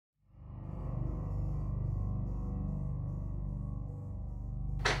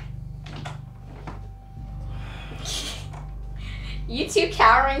You two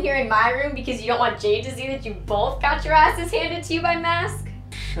cowering here in my room because you don't want Jade to see that you both got your asses handed to you by Mask?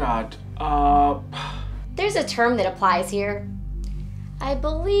 Shut up. There's a term that applies here. I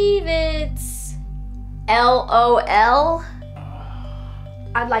believe it's LOL.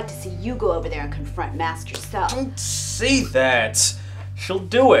 I'd like to see you go over there and confront Mask yourself. Don't say that. She'll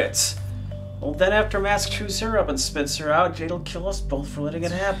do it. Well, then after Mask chews her up and spits her out, Jade'll kill us both for letting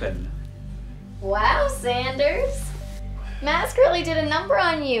it happen. Wow, Sanders. Mask really did a number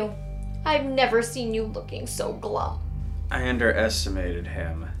on you. I've never seen you looking so glum. I underestimated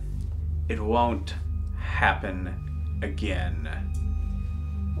him. It won't happen again.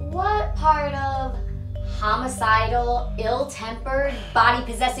 What part of homicidal, ill-tempered,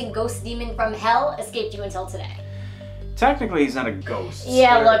 body-possessing ghost demon from hell escaped you until today? Technically, he's not a ghost.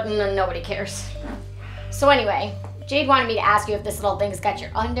 Yeah, look, nobody cares. So anyway, Jade wanted me to ask you if this little thing's got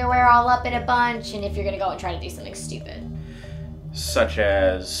your underwear all up in a bunch and if you're gonna go and try to do something stupid. Such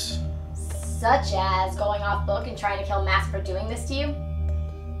as? Such as going off book and trying to kill Mask for doing this to you?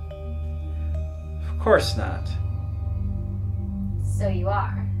 Of course not. So you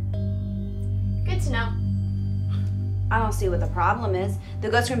are. Good to know. I don't see what the problem is. The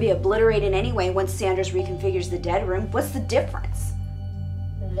ghost's gonna be obliterated anyway once Sanders reconfigures the dead room. What's the difference?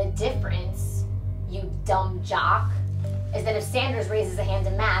 The difference, you dumb jock, is that if Sanders raises a hand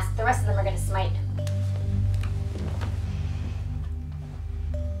to Mask, the rest of them are gonna smite him.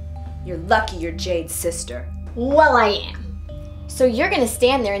 You're lucky you're Jade's sister. Well, I am. So you're gonna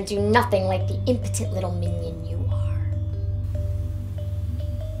stand there and do nothing like the impotent little minion you are.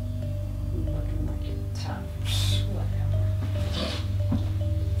 Looking like you're tough. Whatever.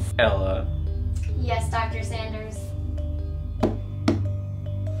 Ella. Yes, Dr. Sanders.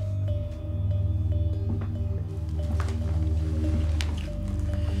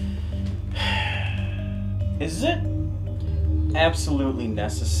 Is it absolutely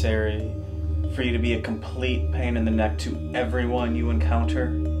necessary for you to be a complete pain in the neck to everyone you encounter?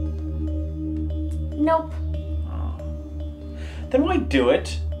 Nope. Oh. Then why do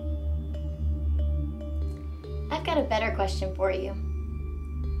it? I've got a better question for you.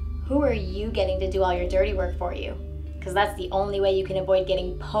 Who are you getting to do all your dirty work for you? Because that's the only way you can avoid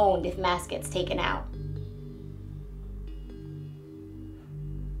getting pwned if Mask gets taken out.